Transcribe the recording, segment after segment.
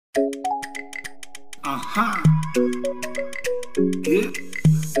Yeah.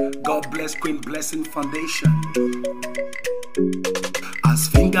 God bless Queen Blessing Foundation. As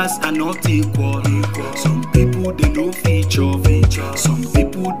fingers are not equal. Some people they no feature. Some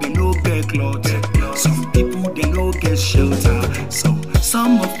people they no get cloth. Some people they no get shelter. So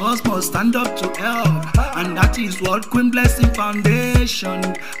some of us must stand up to help, and that is what Queen Blessing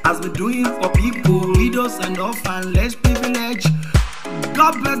Foundation has been doing for people, widows and orphans, less privileged.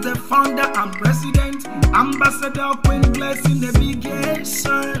 God bless the founder and president, Ambassador Queen Blessing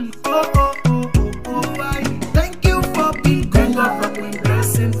Navigation. I thank you for being good for Queen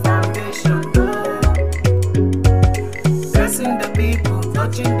Blessing Foundation. Blessing the people,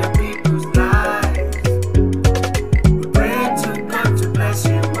 touching the people's lives. We pray to God to bless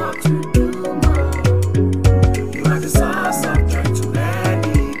you more, to do more. You are the source of joy to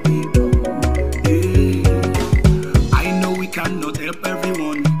many people. Yeah. I know we cannot help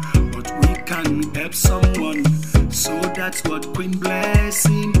everyone, but we can help someone. So that's what Queen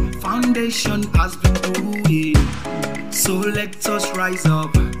Blessing Foundation has been doing. So let us rise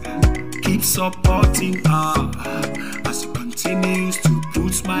up, keep supporting her as she continues to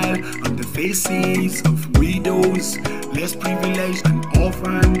put smile on the faces of widows, less privileged and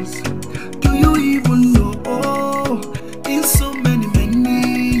orphans. Do you even know, in so many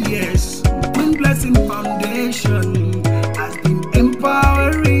years, Queen Blessing Foundation has been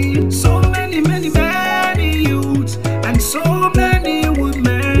empowering so many youths and so many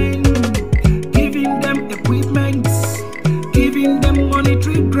women, giving them equipment, giving them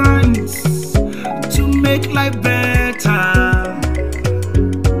monetary grants to make life better.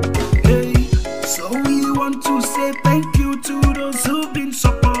 Hey, so we want to say thank you to those who've been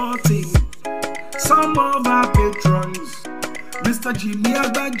supporting some of our patrons, Mr. Jimmy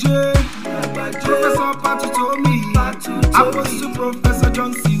Agbaje, Professor Patutomi, Apostle Professor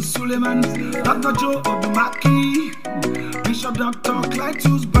Johnson Suleiman, Dr. Joe Odumaki, Bishop Dr.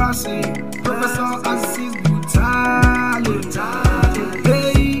 Clytus Bassi, Professor Aziz Butali.